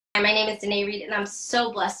My name is Danaé Reid, and I'm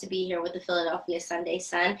so blessed to be here with the Philadelphia Sunday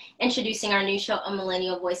Sun, introducing our new show, A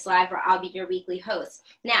Millennial Voice Live, where I'll be your weekly host.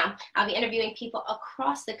 Now, I'll be interviewing people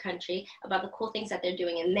across the country about the cool things that they're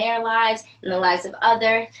doing in their lives, in the lives of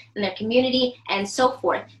others, in their community, and so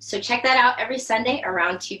forth. So check that out every Sunday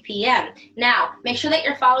around 2 p.m. Now, make sure that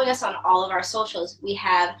you're following us on all of our socials. We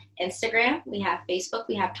have Instagram, we have Facebook,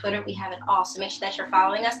 we have Twitter, we have it all. So make sure that you're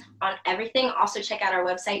following us on everything. Also check out our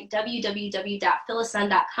website,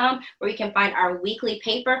 www.philasun.com, where you can find our weekly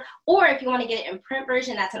paper, or if you want to get it in print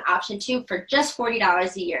version, that's an option too, for just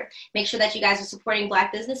 $40 a year. Make sure that you guys are supporting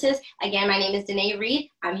Black businesses. Again, my name is Danaé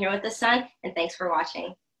Reid. I'm here with the Sun, and thanks for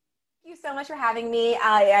watching. Thank you so much for having me.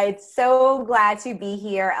 I'm so glad to be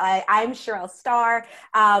here. I'm Charell Star.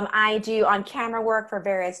 I do on-camera work for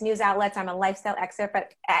various news outlets. I'm a lifestyle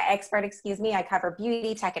expert. I cover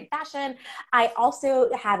beauty, tech, and fashion. I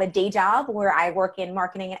also have a day job where I work in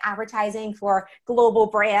marketing and advertising for global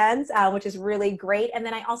brands, which is really great. And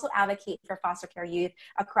then I also advocate for foster care youth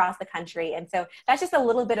across the country. And so that's just a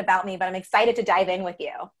little bit about me, but I'm excited to dive in with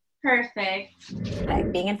you. Perfect.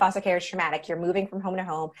 Being in foster care is traumatic. You're moving from home to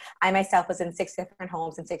home. I myself was in 6 different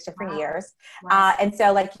homes in 6 different years. Wow. And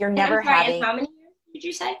so like you're never having. How many years did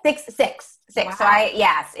you say? Six. Wow. So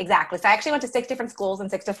yes, exactly. So I actually went to 6 different schools in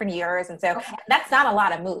 6 different years. And so that's not a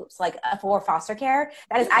lot of moves. Like for foster care,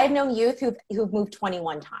 that is, I've known youth who've moved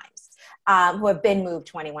 21 times. Who have been moved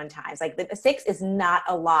 21 times. Like the 6 is not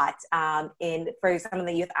a lot for some of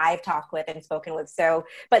the youth I've talked with and spoken with. So,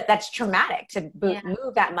 but that's traumatic to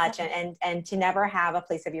move that much and to never have a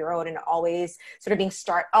place of your own and always sort of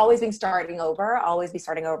always be starting over.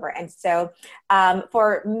 And so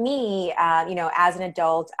for me, as an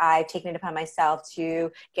adult, I've taken it upon myself to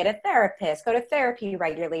get a therapist, go to therapy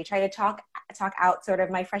regularly, try to talk out sort of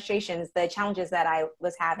my frustrations, the challenges that I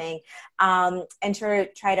was having, and to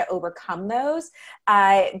try to overcome those.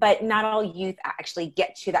 But not all youth actually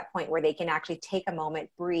get to that point where they can actually take a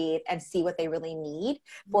moment, breathe, and see what they really need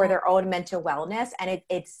for their own mental wellness. And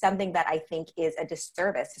it's something that I think is a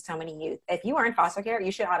disservice to so many youth. If you are in foster care,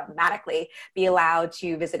 you should automatically be allowed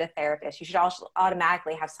to visit a therapist. You should also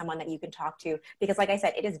automatically have someone that you can talk to, because like I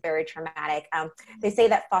said, it is very traumatic. They say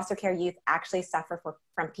that foster care youth actually suffer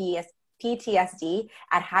from PTSD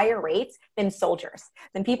at higher rates than soldiers,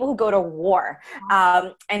 than people who go to war.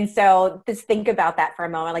 And so just think about that for a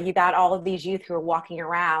moment. Like you got all of these youth who are walking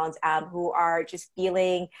around, who are just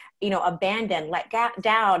feeling, abandoned, let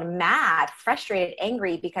down, mad, frustrated,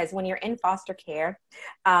 angry, because when you're in foster care,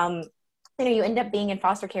 you end up being in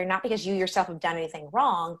foster care, not because you yourself have done anything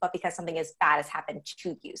wrong, but because something as bad has happened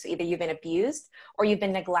to you. So either you've been abused or you've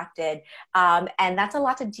been neglected. And that's a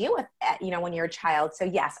lot to deal with, when you're a child. So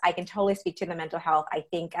yes, I can totally speak to the mental health. I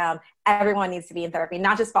think everyone needs to be in therapy,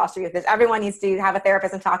 not just foster youth. Everyone needs to have a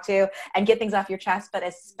therapist and talk to and get things off your chest, but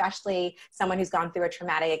especially someone who's gone through a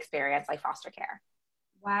traumatic experience like foster care.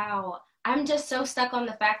 Wow. I'm just so stuck on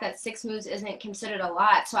the fact that 6 moves isn't considered a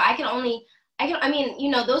lot. So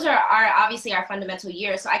those are obviously our fundamental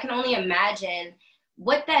years. So I can only imagine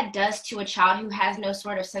what that does to a child who has no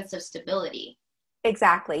sort of sense of stability.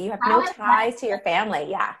 Exactly. You have no ties to your family.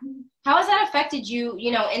 Yeah. How has that affected you,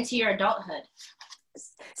 into your adulthood?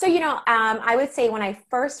 So, I would say when I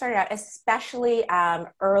first started out, especially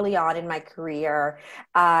early on in my career,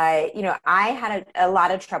 I had a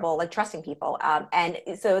lot of trouble like trusting people. And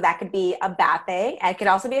so that could be a bad thing. And it could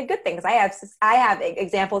also be a good thing, because I have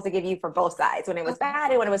examples to give you for both sides, when it was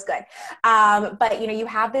bad and when it was good. But, you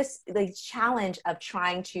have this challenge of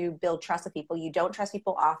trying to build trust with people. You don't trust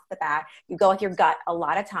people off the bat. You go with your gut a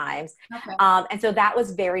lot of times. Okay. And so that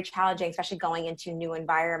was very challenging, especially going into new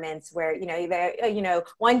environments where,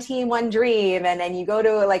 one team, one dream. And then you go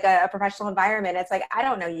to like a professional environment. It's like, I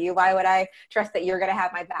don't know you. Why would I trust that you're going to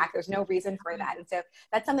have my back? There's no reason for that. And so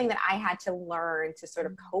that's something that I had to learn to sort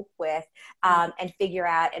of cope with and figure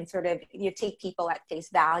out and sort of take people at face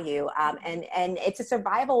value. And it's a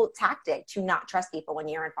survival tactic to not trust people when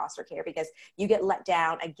you're in foster care, because you get let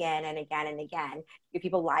down again and again and again.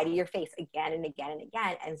 People lie to your face again and again and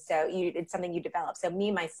again. And so it's something you develop. So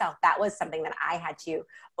myself, that was something that I had to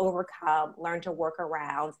overcome, learn to work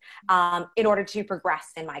around in order to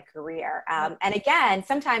progress in my career. And again,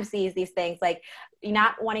 sometimes these things like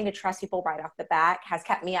not wanting to trust people right off the bat has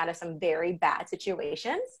kept me out of some very bad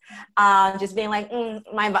situations. Just being like,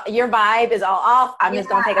 your vibe is all off. I'm just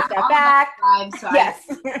going to take a step back. Yes.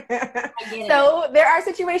 So there are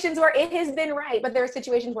situations where it has been right, but there are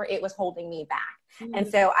situations where it was holding me back. And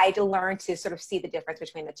so I had to learn to sort of see the difference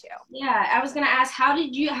between the two. Yeah, I was going to ask, how do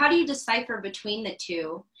you decipher between the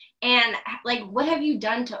two? And like, what have you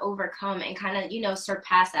done to overcome and kind of,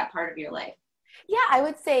 surpass that part of your life? Yeah, I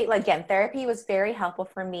would say, like, again, therapy was very helpful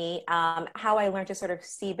for me. How I learned to sort of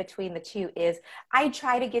see between the two is I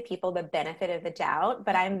try to give people the benefit of the doubt,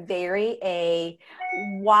 but I'm very a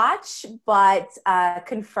watch, but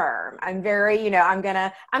confirm. I'm very, I'm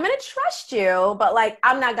gonna trust you, but like,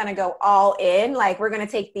 I'm not gonna go all in. Like, we're gonna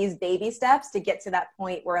take these baby steps to get to that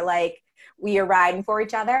point where like we are riding for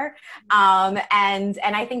each other. And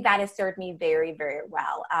I think that has served me very, very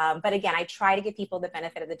well. But again, I try to give people the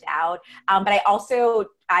benefit of the doubt. But I also,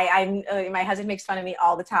 my husband makes fun of me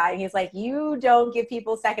all the time. He's like, you don't give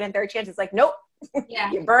people second and third chances. Like, nope,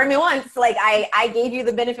 Yeah. you burned me once. Like I gave you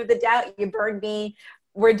the benefit of the doubt. You burned me.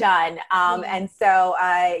 We're done. And so,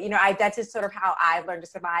 that's just sort of how I've learned to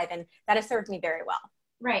survive. And that has served me very well.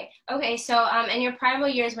 Right. Okay. So, in your primal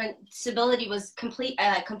years when stability was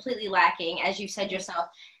completely lacking, as you said yourself,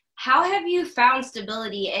 how have you found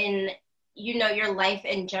stability in, your life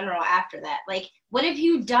in general after that? Like, what have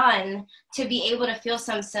you done to be able to feel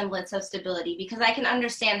some semblance of stability? Because I can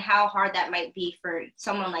understand how hard that might be for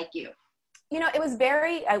someone like you. It was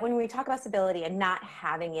very, when we talk about stability and not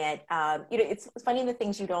having it, it's funny the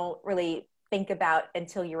things you don't really think about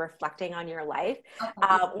until you're reflecting on your life.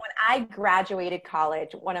 Okay. When I graduated college,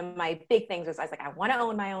 one of my big things was I was like, I want to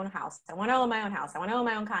own my own house. I want to own my own house. I want to own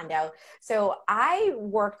my own condo. So I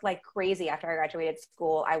worked like crazy after I graduated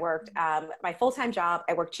school. I worked my full-time job.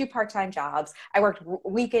 I worked 2 part-time jobs. I worked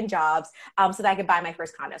weekend jobs so that I could buy my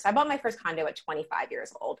first condo. So I bought my first condo at 25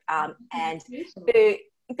 years old. And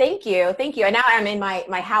Thank you. Thank you. And now I'm in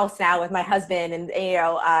my house now with my husband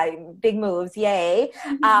and, big moves. Yay.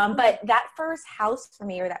 But that first house for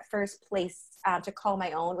me, or that first place to call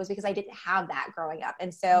my own, was because I didn't have that growing up.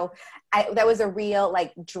 And so that was a real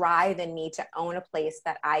like drive in me to own a place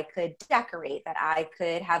that I could decorate, that I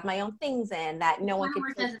could have my own things in, that no one could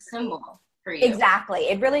Work as a symbol for you. Exactly.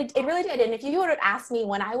 It really did. And if you would have asked me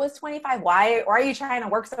when I was 25, why are you trying to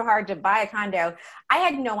work so hard to buy a condo? I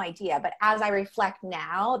had no idea. But as I reflect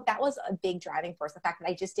now, that was a big driving force. The fact that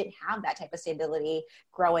I just didn't have that type of stability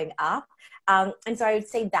growing up. And so I would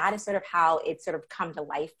say that is sort of how it's sort of come to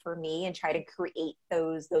life for me, and try to create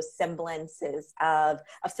those semblances of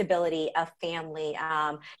stability, of family.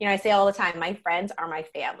 I say all the time, my friends are my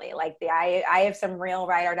family. Like I have some real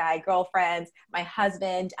ride or die girlfriends, my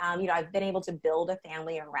husband, I've been able to build a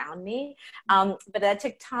family around me. But that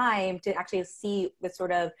took time to actually see the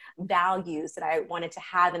sort of values that I wanted to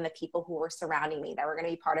have in the people who were surrounding me, that were going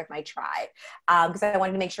to be part of my tribe. Because I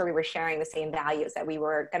wanted to make sure we were sharing the same values, that we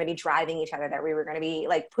were going to be driving each other, that we were going to be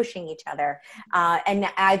like pushing each other. And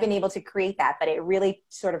I've been able to create that, but it really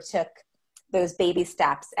sort of took those baby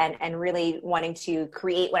steps and really wanting to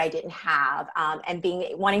create what I didn't have, and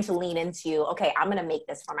wanting to lean into, okay, I'm going to make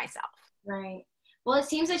this for myself. Right. Well, it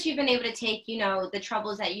seems that you've been able to take, the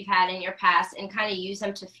troubles that you've had in your past and kind of use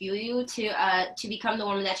them to fuel you to become the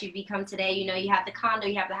woman that you've become today. You have the condo,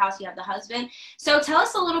 you have the house, you have the husband. So tell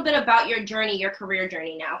us a little bit about your journey, your career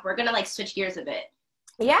journey now. We're going to like switch gears a bit.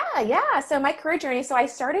 Yeah. So my career journey. So I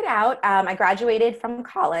started out, I graduated from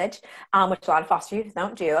college, which a lot of foster youth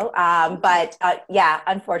don't do. But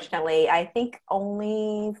unfortunately, I think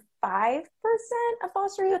only 5% of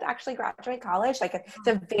foster youth actually graduate college. Like it's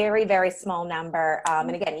a very, very small number.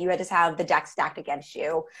 And again, you had to have the deck stacked against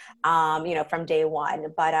you, from day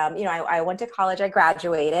one. But, I went to college, I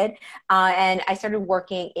graduated, and I started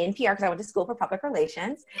working in PR because I went to school for public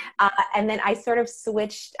relations. And then I sort of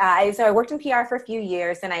switched. So I worked in PR for a few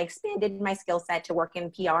years, and I expanded my skill set to work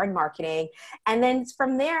in PR and marketing. And then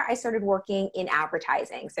from there, I started working in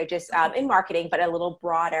advertising. So just in marketing, but a little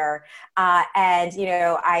broader.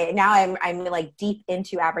 I'm like deep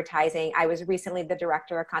into advertising. I was recently the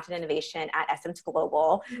director of content innovation at Essence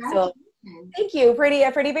Global. So thank you. A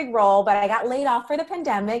pretty big role, but I got laid off for the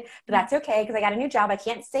pandemic, but that's okay because I got a new job. I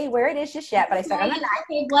can't say where it is just yet, but I started on the 9th.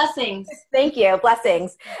 Okay, blessings. Thank you.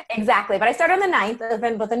 Blessings. Exactly. But I started on the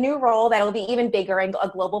 9th with a new role that'll be even bigger and a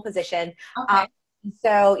global position. Okay.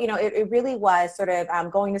 So, it really was sort of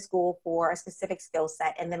going to school for a specific skill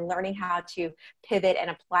set and then learning how to pivot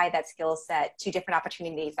and apply that skill set to different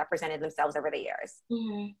opportunities that presented themselves over the years.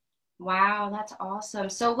 Mm-hmm. Wow, that's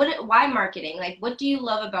awesome. So why marketing? Like, what do you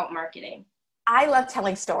love about marketing? I love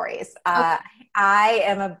telling stories. I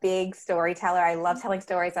am a big storyteller. I love telling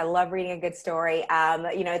stories. I love reading a good story.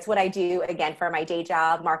 It's what I do, again, for my day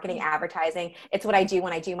job, marketing, advertising. It's what I do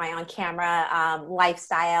when I do my on-camera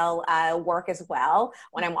lifestyle work as well.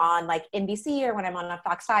 When I'm on like NBC or when I'm on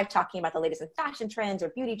Fox 5 talking about the latest in fashion trends or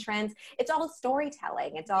beauty trends, it's all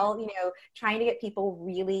storytelling. It's all, trying to get people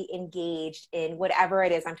really engaged in whatever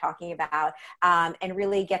it is I'm talking about, and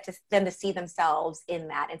really get them to see themselves in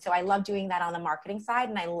that. And so I love doing that on on the marketing side.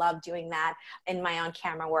 And I love doing that in my on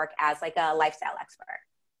camera work as like a lifestyle expert.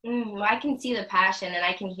 Well, I can see the passion and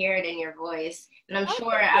I can hear it in your voice. And I'm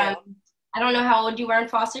sure, Thank you. I don't know how old you were in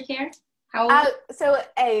foster care. How old? So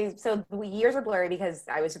the years are blurry because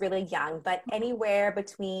I was really young, but anywhere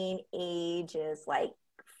between ages like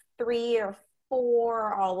 3 or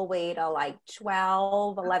 4 all the way to like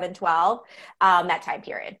 12, 11, 12, that time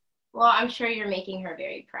period. Well, I'm sure you're making her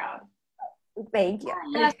very proud. Thank you.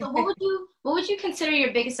 Yeah. So what would you consider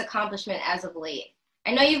your biggest accomplishment as of late?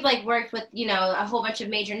 I know you've like worked with, a whole bunch of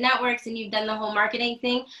major networks and you've done the whole marketing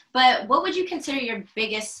thing, but what would you consider your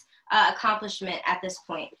biggest accomplishment at this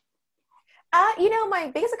point? My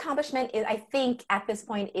biggest accomplishment is, I think at this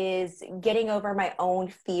point, is getting over my own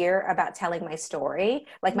fear about telling my story,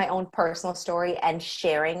 like my own personal story, and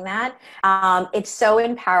sharing that. It's so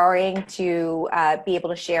empowering to be able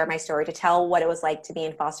to share my story, to tell what it was like to be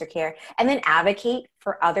in foster care, and then advocate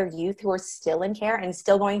for other youth who are still in care and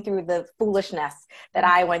still going through the foolishness that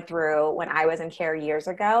I went through when I was in care years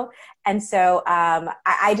ago. And so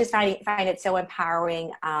I just find it so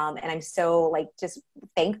empowering, and I'm so like just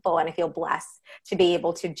thankful, and I feel blessed to be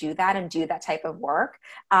able to do that and do that type of work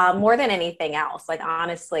more than anything else. Like,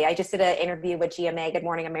 honestly, I just did an interview with GMA, Good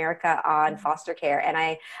Morning America, on foster care, and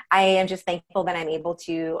I am just thankful that I'm able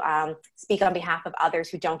to speak on behalf of others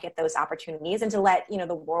who don't get those opportunities, and to let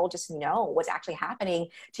the world just know what's actually happening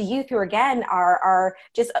to youth who, again, are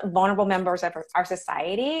just vulnerable members of our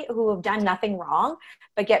society who have done nothing wrong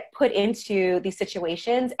but get put into these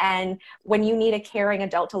situations. And when you need a caring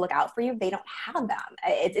adult to look out for you, they don't have them.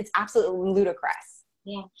 It's absolutely ludicrous.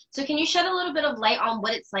 Yeah. So can you shed a little bit of light on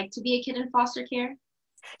what it's like to be a kid in foster care?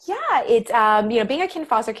 Yeah, it's being a kid in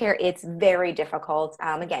foster care, it's very difficult.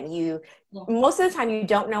 Again, most of the time you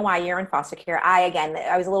don't know why you're in foster care. I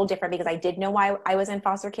was a little different because I did know why I was in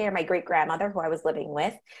foster care. My great grandmother, who I was living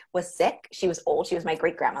with, was sick. She was old. She was my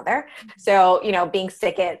great grandmother. So being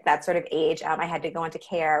sick at that sort of age, I had to go into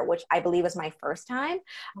care, which I believe was my first time.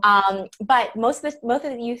 But most of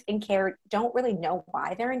the youth in care don't really know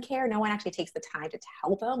why they're in care. No one actually takes the time to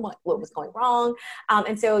tell them what was going wrong.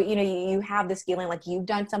 And so you have this feeling like you've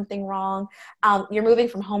done something wrong. You're moving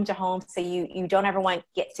from home to home, so you don't ever want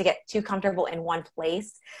to get too comfortable in one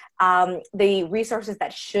place. The resources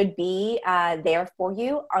that should be there for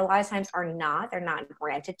you a lot of times are not. They're not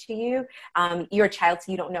granted to you. You're a child,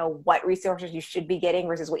 so you don't know what resources you should be getting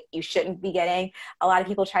versus what you shouldn't be getting. A lot of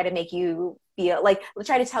people try to make you feel like,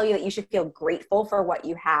 try to tell you that you should feel grateful for what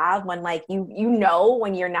you have, when like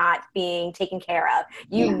when you're not being taken care of,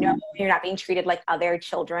 when you're not being treated like other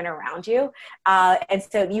children around you. And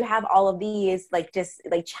so you have all of these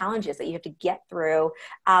challenges that you have to get through.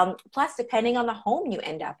 Plus, depending on the home you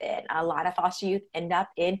end up in, a lot of foster youth end up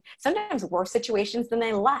in sometimes worse situations than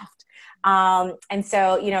they left. And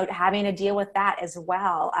so, having to deal with that as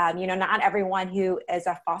well. Not everyone who is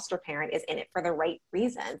a foster parent is in it for the right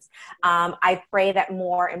reasons. I pray that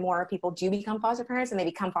more and more people do become foster parents, and they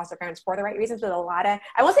become foster parents for the right reasons. But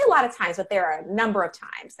I won't say a lot of times, but there are a number of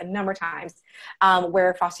times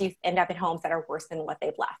where foster youth end up in homes that are worse than what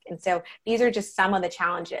they've left. And so these are just some of the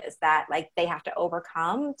challenges that they have to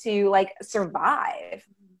overcome to survive.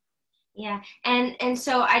 Yeah. And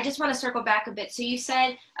so I just want to circle back a bit. So you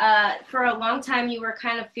said for a long time you were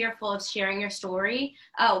kind of fearful of sharing your story.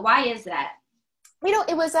 Why is that?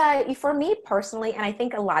 It was for me personally, and I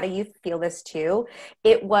think a lot of youth feel this too,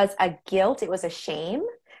 it was a guilt, it was a shame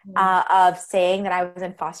of saying that I was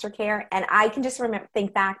in foster care. And I can just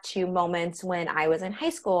think back to moments when I was in high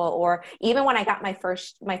school, or even when I got my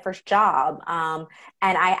first job.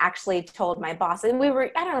 And I actually told my boss, and I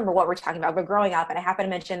don't remember what we're talking about, but growing up, and I happened to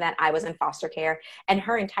mention that I was in foster care, and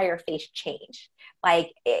her entire face changed.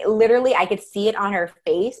 Literally, I could see it on her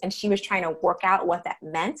face, and she was trying to work out what that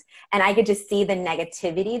meant. And I could just see the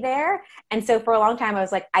negativity there. And so for a long time, I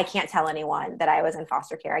was like, I can't tell anyone that I was in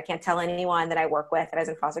foster care. I can't tell anyone that I work with that I was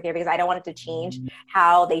in foster care, because I don't want it to change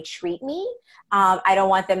how they treat me. I don't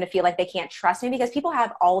want them to feel like they can't trust me, because people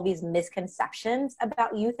have all of these misconceptions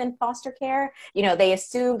about youth in foster care. They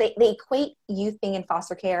assume they equate youth being in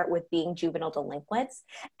foster care with being juvenile delinquents,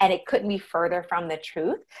 and it couldn't be further from the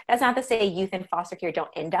truth. That's not to say youth in foster care don't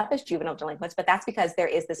end up as juvenile delinquents, but that's because there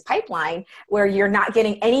is this pipeline where you're not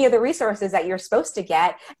getting any of the resources that you're supposed to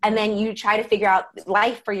get, and then you try to figure out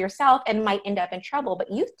life for yourself and might end up in trouble. But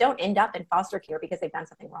youth don't end up in foster care because they've done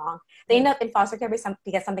something wrong. They end up in foster care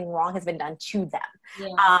because something wrong has been done to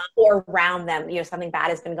them, or around them. Something bad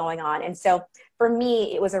has been going on. And so for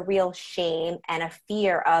me, it was a real shame and a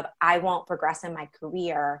fear of, I won't progress in my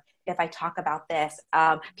career if I talk about this.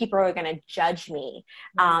 People are going to judge me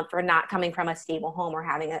for not coming from a stable home or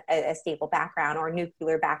having a stable background or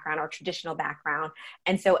nuclear background or traditional background.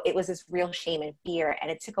 And so it was this real shame and fear. And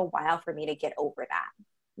it took a while for me to get over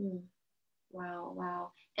that. Mm. Wow.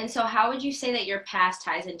 Wow. And so how would you say that your past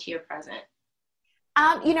ties into your present?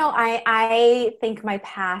 I think my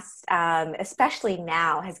past, especially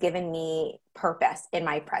now, has given me purpose in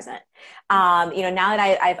my present. Now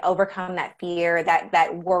that I've overcome that fear,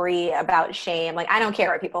 that worry about shame, like, I don't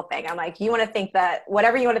care what people think. I'm like, you want to think that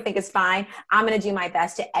whatever you want to think is fine. I'm going to do my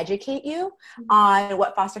best to educate you on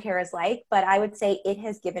what foster care is like. But I would say it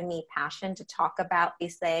has given me passion to talk about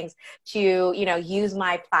these things, to, use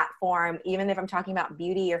my platform, even if I'm talking about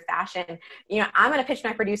beauty or fashion. I'm going to pitch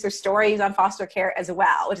my producer stories on foster care as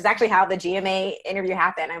well, which is actually how the GMA interview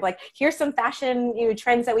happened. I'm like, here's some fashion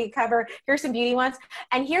trends that we cover. Here's some beauty ones.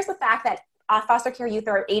 And here's the fact that foster care youth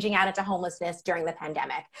are aging out into homelessness during the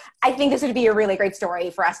pandemic. I think this would be a really great story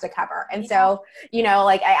for us to cover. And so,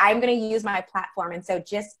 I'm going to use my platform. And so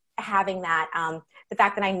just having that, the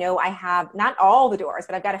fact that I know I have not all the doors,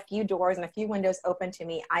 but I've got a few doors and a few windows open to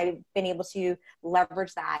me, I've been able to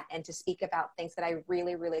leverage that and to speak about things that I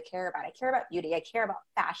really, really care about. I care about beauty. I care about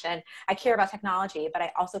fashion. I care about technology, but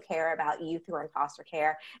I also care about youth who are in foster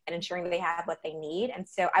care and ensuring that they have what they need. And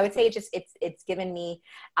so I would say it's given me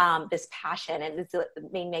this passion, and it's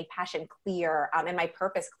made my passion clear and my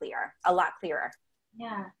purpose clear, a lot clearer.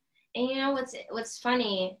 Yeah. And what's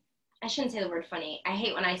funny, I shouldn't say the word funny. I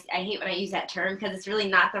hate when I use that term because it's really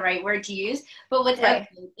not the right word to use. But what's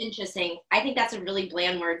interesting, I think that's a really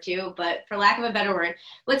bland word too, but for lack of a better word,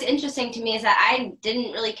 what's interesting to me is that I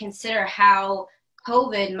didn't really consider how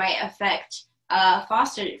COVID might affect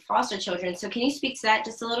foster children. So can you speak to that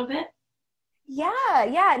just a little bit?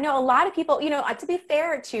 Yeah. No, a lot of people, to be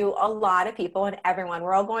fair to a lot of people and everyone,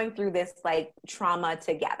 we're all going through this like trauma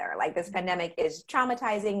together. Like, this pandemic is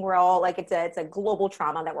traumatizing. We're all like, it's a global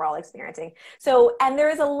trauma that we're all experiencing. So, and there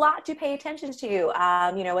is a lot to pay attention to,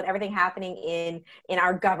 with everything happening in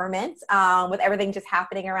our government, with everything just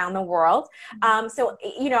happening around the world. So,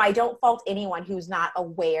 I don't fault anyone who's not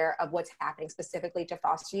aware of what's happening specifically to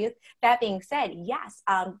foster youth. That being said, yes,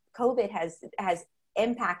 COVID has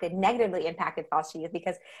negatively impacted foster youth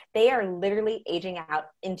because they are literally aging out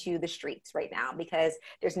into the streets right now because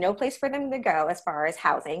there's no place for them to go as far as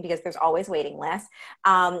housing, because there's always waiting lists.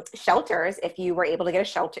 Shelters, if you were able to get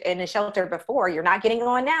a shelter before, you're not getting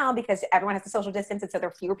one now because everyone has to social distance, and so there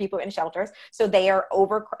are fewer people in shelters. So they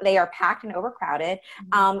are packed and overcrowded.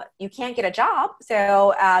 You can't get a job.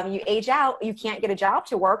 So you age out, you can't get a job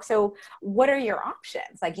to work. So what are your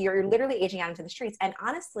options? Like, you're literally aging out into the streets. And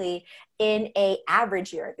honestly, in a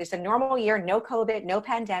average year, there's a normal year, no COVID, no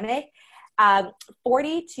pandemic,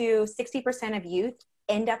 40 to 60% of youth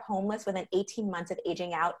end up homeless within 18 months of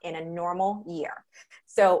aging out in a normal year.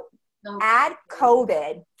 So add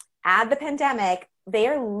COVID, add the pandemic, they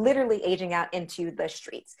are literally aging out into the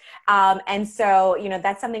streets. And so,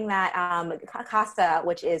 that's something that CASA,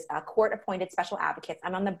 which is a court-appointed special advocates,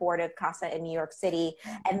 I'm on the board of CASA in New York City,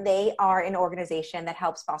 and they are an organization that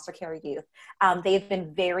helps foster care youth. They've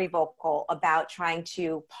been very vocal about trying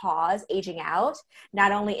to pause aging out,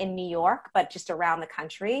 not only in New York, but just around the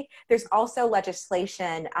country. There's also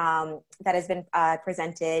legislation that has been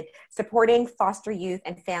presented supporting foster youth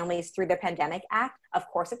and families through the Pandemic Act. Of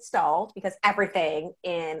course, it's stalled because everything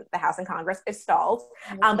in the House and Congress is stalled.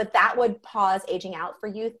 But that would pause aging out for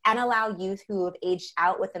youth and allow youth who have aged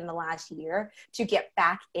out within the last year to get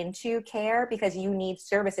back into care, because you need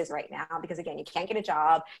services right now. Because again, you can't get a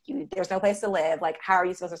job, there's no place to live. Like, how are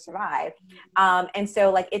you supposed to survive? And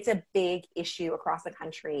so, like, it's a big issue across the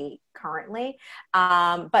country currently.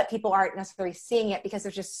 But people aren't necessarily seeing it because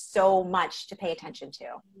there's just so much to pay attention to.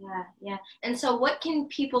 Yeah. And so what can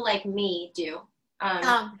people like me do?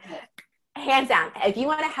 Hands down, if you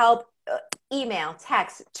want to help, email,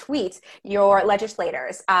 text, tweet your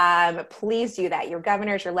legislators. Please do that. Your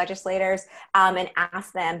governors, your legislators, and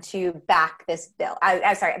ask them to back this bill.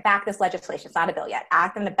 Back this legislation. It's not a bill yet.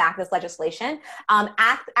 Ask them to back this legislation.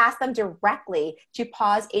 Ask them directly to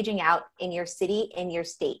pause aging out in your city, in your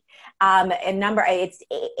state. It's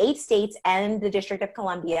 8 states and the District of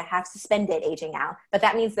Columbia have suspended aging out, but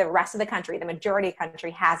that means the rest of the country, the majority of the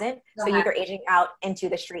country hasn't. So youth are aging out into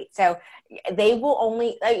the street. So they will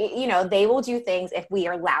only, they will do things if we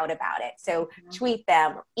are loud about it. So tweet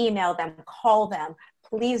them, email them, call them.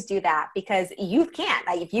 Please do that, because you can't.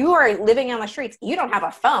 Like, if you are living on the streets, you don't have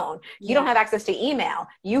a phone, you don't have access to email,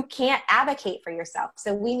 you can't advocate for yourself.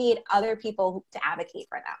 So we need other people to advocate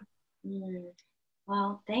for them.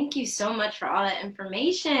 Well, thank you so much for all that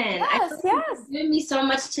information. I feel Yes, like yes. you've given me so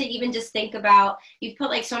much to even just think about. You've put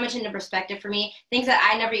like so much into perspective for me, things that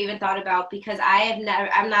I never even thought about because I'm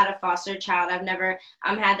not a foster child. I've never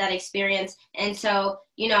had that experience. And so,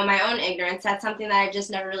 my own ignorance, that's something that I've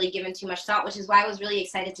just never really given too much thought, which is why I was really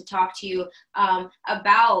excited to talk to you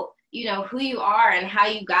about who you are and how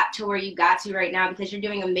you got to where you got to right now because you're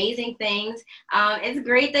doing amazing things. It's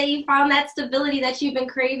great that you found that stability that you've been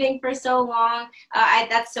craving for so long.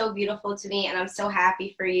 That's so beautiful to me, and I'm so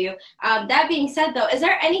happy for you. That being said, though, is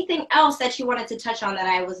there anything else that you wanted to touch on that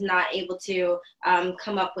I was not able to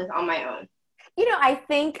come up with on my own? I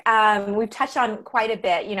think we've touched on quite a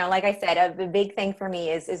bit. Like I said, the big thing for me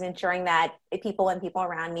is ensuring that people and people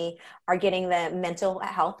around me are getting the mental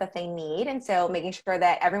health that they need. And so making sure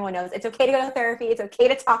that everyone knows it's okay to go to therapy. It's okay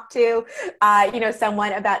to talk to,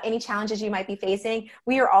 someone about any challenges you might be facing.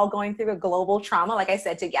 We are all going through a global trauma, like I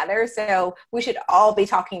said, together. So we should all be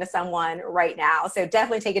talking to someone right now. So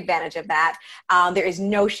definitely take advantage of that. There is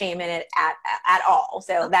no shame in it at all.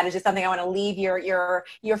 So that is just something I want to leave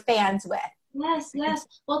your fans with. Yes, yes.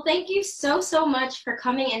 Well, thank you so, so much for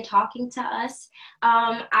coming and talking to us.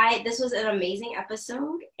 This was an amazing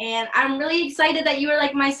episode, and I'm really excited that you were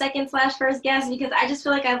like my second/first guest because I just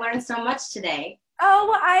feel like I learned so much today. Oh,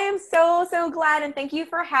 well, I am so, so glad. And thank you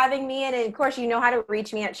for having me. And of course, you know how to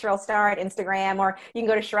reach me at Charell Star at Instagram, or you can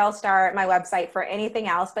go to Charell Star at my website for anything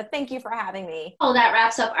else. But thank you for having me. Well, that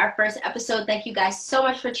wraps up our first episode. Thank you guys so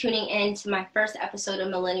much for tuning in to my first episode of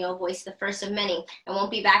Millennial Voice, the first of many. I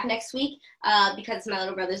won't be back next week because it's my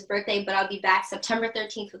little brother's birthday, but I'll be back September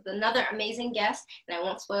 13th with another amazing guest. And I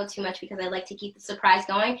won't spoil too much because I like to keep the surprise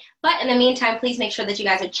going. But in the meantime, please make sure that you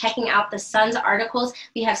guys are checking out the Sun's articles.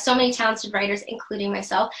 We have so many talented writers, including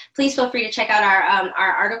myself. Please feel free to check out our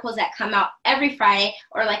articles that come out every Friday.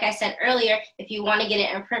 Or like I said earlier, if you want to get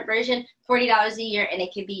it in print version, $40 a year and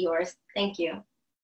it can be yours. Thank you.